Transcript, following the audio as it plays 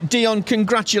Dion,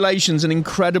 congratulations, an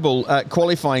incredible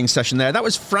qualifying session there. That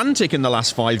was frantic in the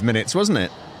last 5 minutes, wasn't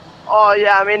it? Oh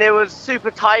yeah, I mean, it was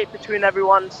super tight between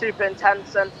everyone, super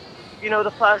intense, and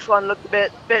the first one looked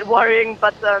a bit worrying,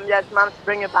 but just managed to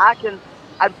bring it back and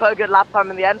put a good lap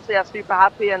time in the end. So yeah, super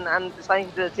happy and just thank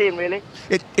you to the team, really.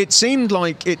 It seemed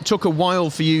like it took a while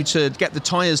for you to get the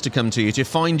tyres to come to you, to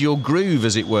find your groove,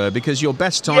 as it were, because your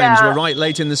best times were right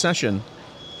late in the session.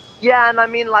 Yeah, and I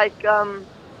mean,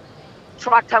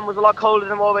 track time was a lot colder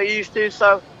than what we're used to,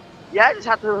 so yeah, I just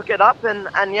had to hook it up and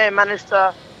managed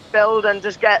to build and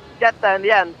just get there in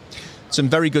the end. Some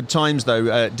very good times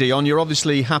though, Dion. You're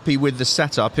obviously happy with the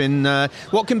setup in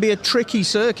what can be a tricky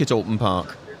circuit, Oulton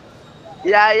Park.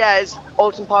 Yeah,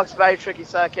 Oulton Park's a very tricky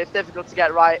circuit. It's difficult to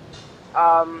get right. A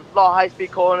lot of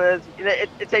high-speed corners.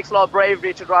 It takes a lot of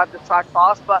bravery to drive the track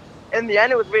fast, but in the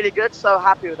end it was really good, so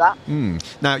happy with that.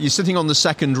 Now, you're sitting on the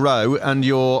second row and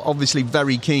you're obviously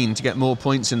very keen to get more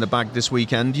points in the bag this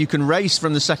weekend. You can race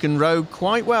from the second row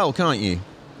quite well, can't you?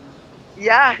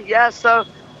 Yeah, so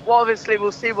obviously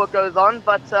we'll see what goes on,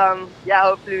 but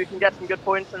hopefully we can get some good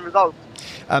points and results.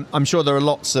 I'm sure there are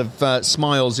lots of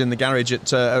smiles in the garage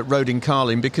at Rodin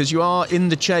Carlin, because you are in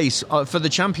the chase for the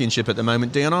championship at the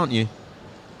moment, Dion, aren't you?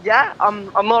 Yeah,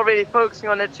 I'm not really focusing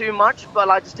on it too much, but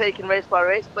I just take it race by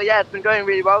race. But yeah, it's been going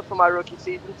really well for my rookie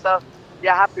season, so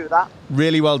yeah, happy with that.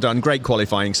 Really well done. Great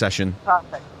qualifying session.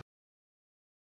 Perfect.